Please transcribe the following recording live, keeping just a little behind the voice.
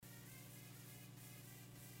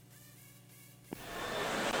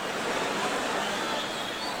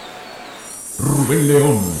Rubén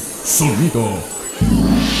León, sonido.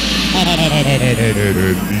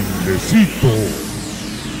 El iglesito.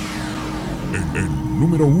 El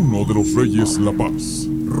número 1 de los Reyes La Paz.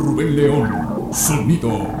 Rubén León,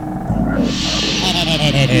 sonido.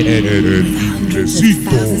 El iglesito.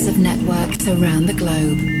 Thousands of networks around the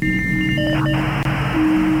globe.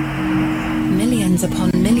 Millions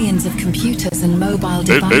upon millions of computers and mobile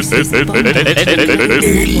devices bonded to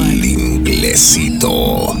El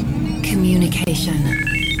iglesito. communication,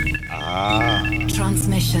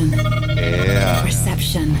 transmission,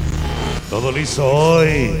 reception, Todo listo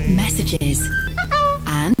hoy. messages,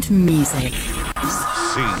 and music.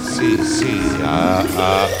 Sí.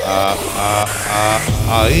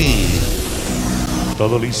 Ahí.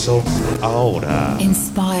 Todo listo ahora.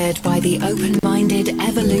 Inspired by the open-minded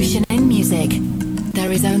evolution in music,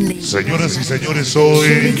 there is only Señoras y señores,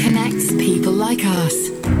 truly hoy connects people like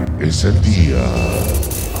us. es el día.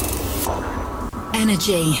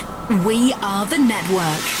 Energy. We are the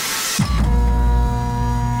network.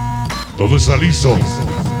 Todo está listo.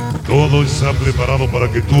 Todo está preparado para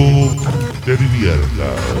que tú te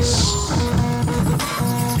diviertas.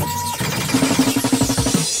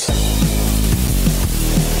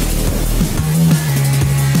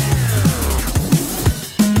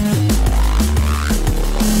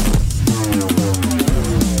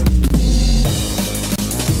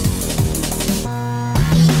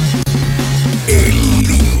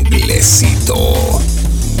 El iglesito.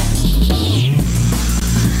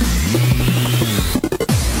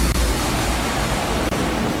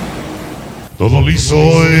 Todo listo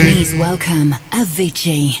hoy. Please welcome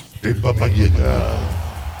Avicii. Tepapayca.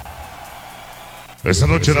 Esta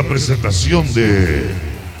noche la presentación de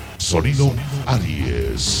Sonido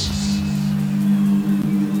Adios.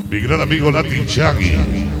 Mi gran amigo Latin Shaggy.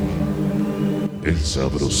 El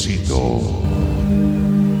sabrosito.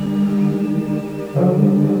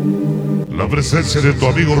 La presencia de tu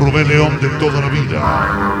amigo Rubén León de toda la vida.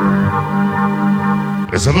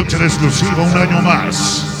 Esta noche en exclusiva, un año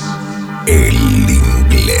más. El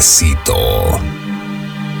iglesito.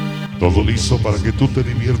 Todo listo para que tú te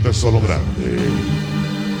diviertas solo grande.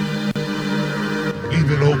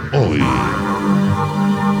 Vívelo hoy.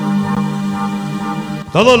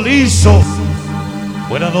 Todo listo.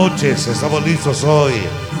 Buenas noches, estamos listos hoy.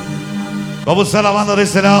 ¿Cómo está la banda de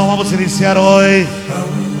este lado? Vamos a iniciar hoy.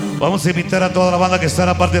 Vamos a invitar a toda la banda que está en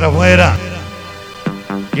la parte de afuera.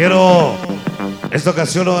 Quiero esta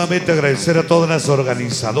ocasión nuevamente agradecer a todos los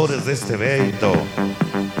organizadores de este evento.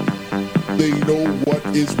 They know what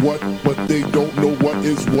is what, but they don't know what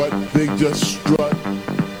is what. They just strut.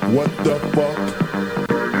 What the fuck?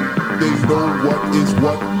 They know what is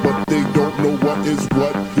what, but they don't know what is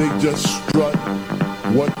what. They just strut.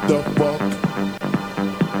 What the fuck?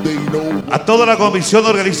 They know. A toda la comisión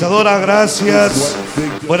organizadora, gracias.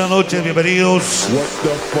 Buenas noches, bienvenidos. What the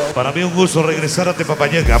fuck? Para mí un gusto regresar a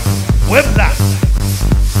Tepapayca, Puebla.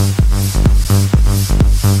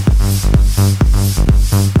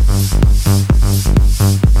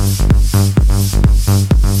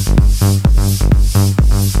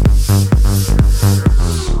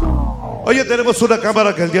 Oye, tenemos una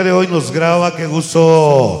cámara que el día de hoy nos graba. Qué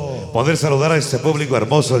gusto poder saludar a este público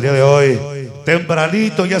hermoso el día de hoy.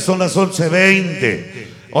 Tempranito, ya son las 11:20.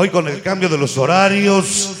 Hoy con el cambio de los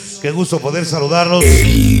horarios. Qué gusto poder saludarlos.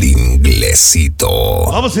 El iglesito.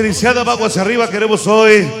 Vamos a iniciar de abajo hacia arriba. Queremos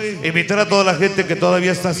hoy invitar a toda la gente que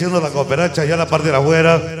todavía está haciendo la cooperacha allá en la parte de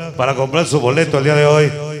afuera para comprar su boleto el día de hoy.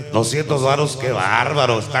 200 varos, qué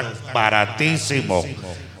bárbaro, está baratísimo.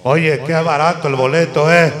 Oye, qué barato el boleto,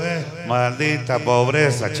 maldita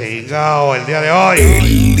pobreza, chingao, el día de hoy.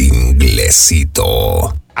 El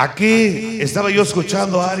iglesito. Aquí estaba yo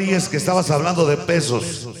escuchando a Aries que estabas hablando de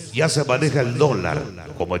pesos. Ya se maneja el dólar,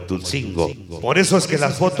 como en Tulcingo. Por eso es que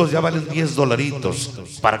las fotos ya valen 10 dolaritos,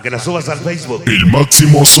 para que las subas al Facebook. El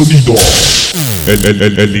máximo sonido.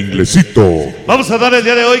 El iglesito. Vamos a dar el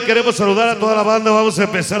día de hoy, queremos saludar a toda la banda, vamos a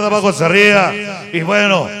empezar de abajo hacia arriba. Y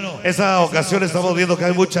bueno, esta ocasión estamos viendo que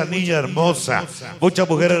hay mucha niña hermosa, mucha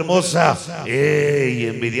mujer hermosa. Y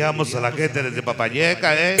envidiamos a la gente desde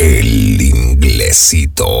Tepapayca, El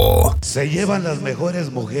iglesito. Se llevan las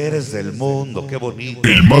mejores mujeres del mundo, qué bonito.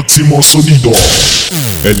 El máximo sonido.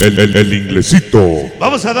 El iglesito.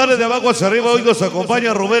 Vamos a darle de abajo hacia arriba, hoy nos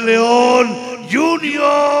acompaña Rubén León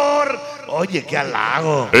Junior. Oye, qué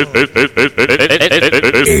halago.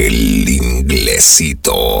 El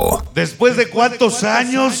iglesito. Después de cuántos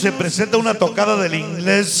años se presenta una tocada del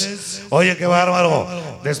inglés. Oye, qué bárbaro.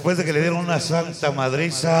 Después de que le dieron una santa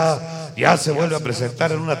madriza, ya se vuelve a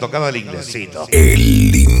presentar en una tocada del iglesito.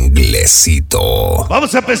 El iglesito.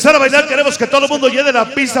 Vamos a empezar a bailar. Queremos que todo el mundo llene la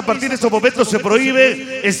pista. A partir de estos momentos se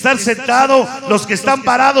prohíbe estar sentado. Los que están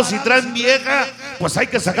parados y traen vieja, pues hay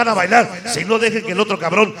que sacar a bailar. Si no, dejen que el otro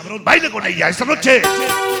cabrón baile con ella esta noche.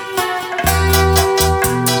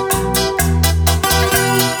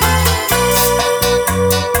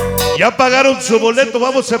 Ya pagaron su boleto,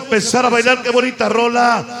 vamos a empezar a bailar. Qué bonita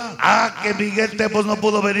rola. Que Miguel Tepos no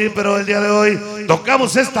pudo venir, pero el día de hoy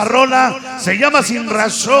tocamos esta rola. Se llama Sin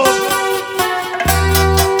Razón.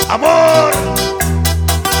 Amor.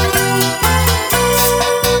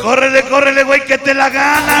 Córrele, córrele, güey, que te la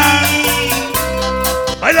gana.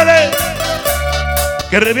 Báilale.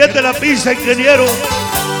 Que reviente la pista, ingeniero.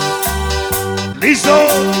 Listo.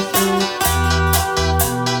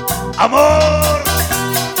 Amor.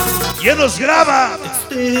 ¿Quién nos graba?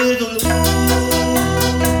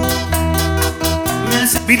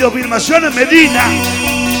 Videofilmación en Medina.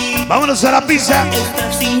 Vámonos a la pista.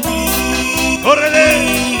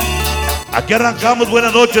 ¡Córrele! Aquí arrancamos.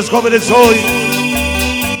 Buenas noches, jóvenes.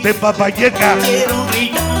 Hoy Tepapayca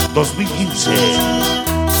 2015.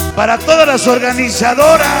 Para todas las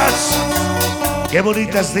organizadoras, qué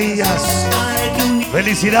bonitas días.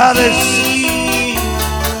 Felicidades.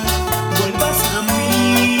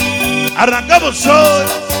 Arrancamos hoy.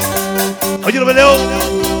 Oye, Rubeleo,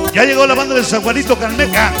 ya llegó la banda de San Juanito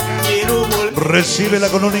Calmeca. Recíbela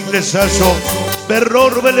con un inglesazo. Perro,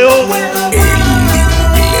 Rubeleo.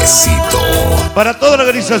 El iglesito. Para toda la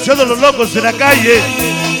organización de los locos de la calle,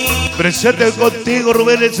 presente contigo,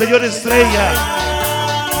 Rubén, el señor Estrella.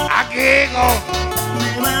 Aquí,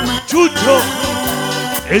 Chucho.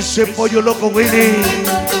 Ese pollo loco, Willy.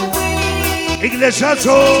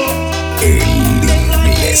 Inglesazo. El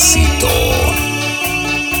iglesito.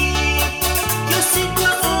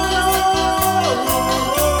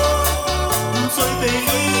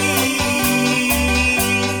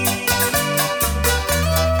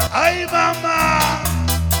 ¡Ay, mamá!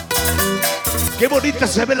 ¡Qué bonita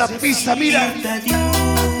se ve la pista, mira!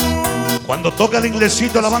 Cuando toca el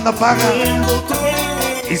iglesito la banda paga.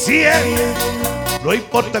 Y sí, no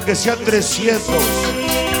importa que sean 300.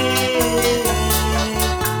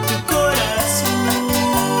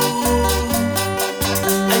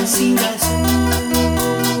 Sin razón,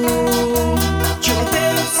 yo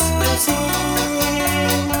te expresé.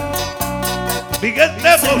 Miguel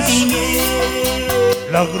Tepos,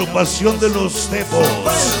 la agrupación de los Tepos.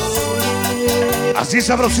 Así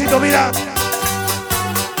sabrosito, mira.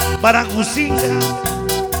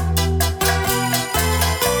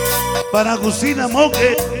 Para Agustina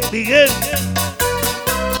Moque, Miguel.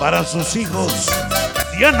 Para sus hijos,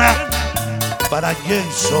 Diana. Para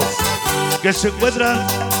Jenso, que se encuentran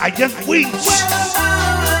allá en Queens,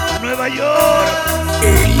 Nueva York.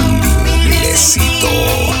 El iglesito.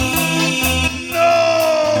 ¡No!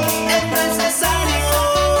 Es necesario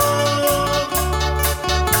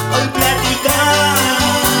hoy platicar.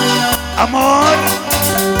 Amor.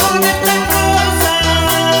 Con esta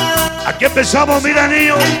cosa Aquí empezamos, mira,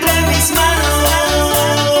 niño. entre mis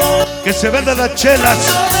manos. Que se vendan las chelas.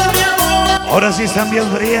 Todo mi amor Ahora sí están bien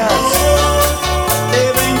frías.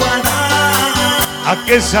 te vengo a dar. ¿A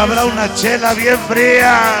qué sabrá una chela bien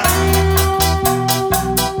fría?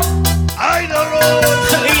 ¡Ay, dolor!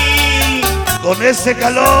 Ay, Con ese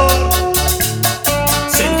calor,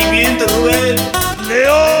 sentimiento, Rubén.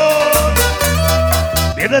 León.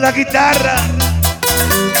 Viene la guitarra.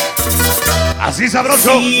 Así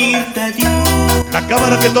sabroso. Decirte adiós. La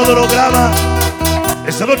cámara que todo lo graba.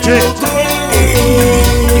 Esta noche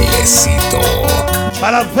El iglesito.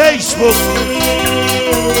 para Facebook.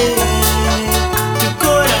 Tu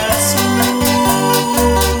corazón.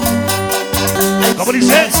 ¿Cómo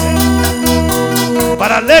dice?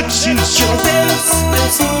 Para Alexis. Yo te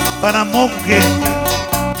expresé. Para Monque,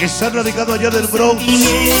 que está radicado allá del Bronx.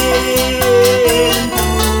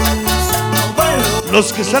 No valoro.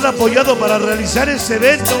 Los que están apoyando para realizar este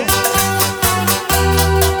evento.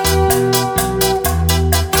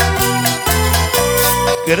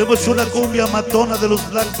 Queremos una cumbia matona de los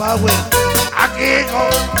Black Power. Aquí,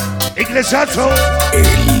 inglesazo. El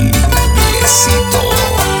iglesito.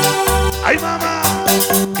 ¡Ay, mamá!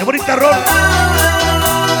 ¡Qué bonita rola!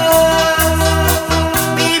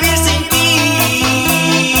 Vivir sin ti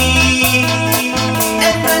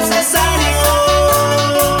es necesario.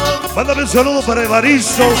 Mándame un saludo para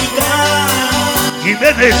Evaristo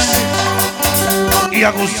Jiménez y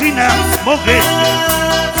Agustina Moque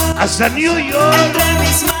hasta New York. Entre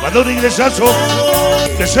mis manos. Manda un inglesazo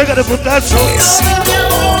que se haga de putazo.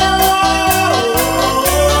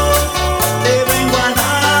 Te vengo a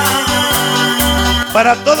dar.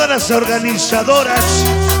 Para todas las organizadoras,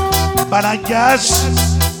 para Jazz,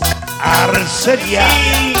 Arcelia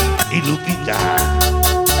y Lupita.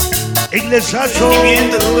 Iglesazo,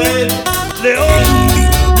 Sentimiento, Rubén. León.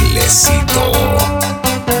 Iglesito.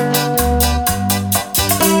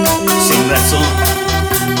 Sin razón,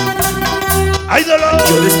 ¡Ay, dolor!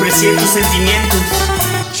 yo desprecié tus sentimientos,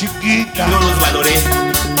 Chiquita. no los valoré.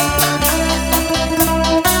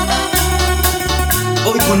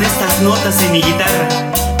 Hoy con estas notas en mi guitarra,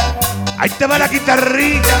 Ahí te va la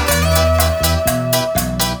guitarrita.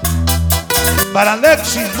 Para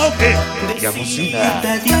Alexis Moque y Amucina. decirte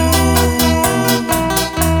adiós.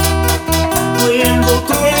 Vuelvo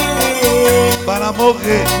con Para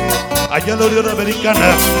Moque, allá en la Unión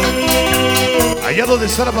Americana, allá donde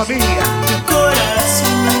está la familia. tu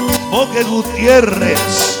corazón. Moque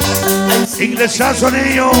Gutiérrez. Inglesazo,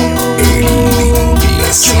 niño. El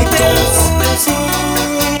Iglesito.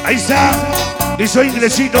 Ahí está. Y soy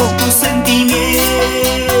Inglesito. Tu sentimiento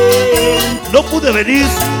No pude venir,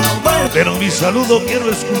 no vale. pero mi saludo quiero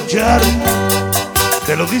escuchar.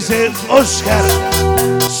 Te lo dice Oscar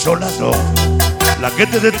Solano. La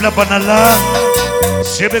gente de Tlapanalá.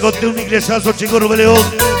 Siempre conté un inglesazo, chico Rubén León.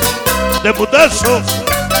 De putazo.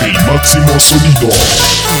 El máximo sonido.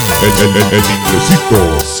 El Iglesito.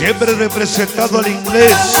 Siempre representado al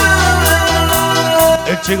inglés.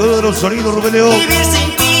 El chico de los sonidos, Rubén León. Vivir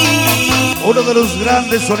sin ti. Uno de los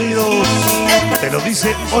grandes sonidos. Te lo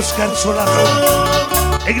dice Oscar Solano.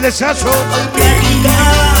 Inglesazo.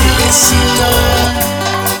 Iglesito.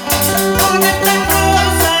 Con esta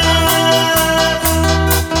cosa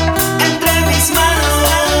entre mis manos,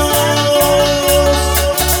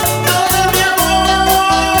 todo mi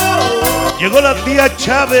amor Llegó la tía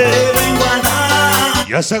Chávez. te vengo a dar.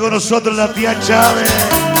 Ya está con nosotros la tía Chávez.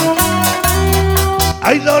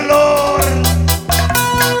 ¡Hay dolor!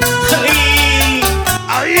 Ay,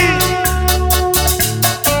 ¡Ahí!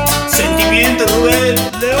 sentimiento, Rubén.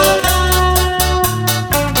 ¡León!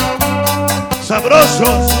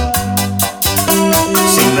 ¡Sabrosos!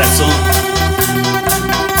 Sin razón,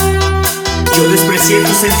 yo desprecié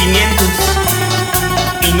tus sentimientos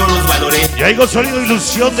y no los valoré. Y hay sonido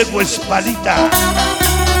ilusión de Muiespalita.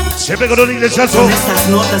 Siempre con un inglesazo. Con estas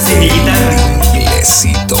notas en mi guitarra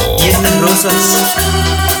Iglesito. y estas rosas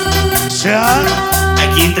Se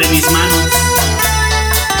aquí entre mis manos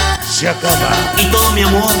se acaba. y todo mi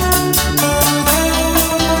amor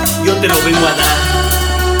yo te lo vengo a dar.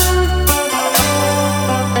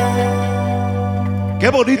 ¡Qué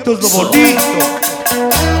bonito es lo bonito!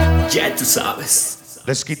 Ya tú sabes.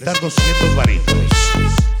 Desquitar 200 varitos.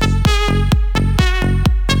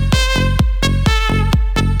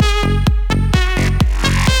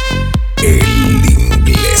 El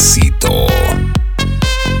Iglesito.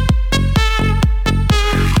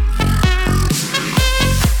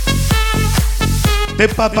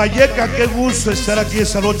 Tepapayca, qué gusto estar aquí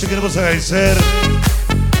esta noche. Queremos agradecer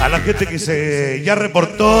a la gente que se ya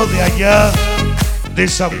reportó de allá de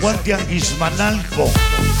San Juan Tianguismanalco.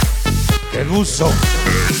 Qué gusto.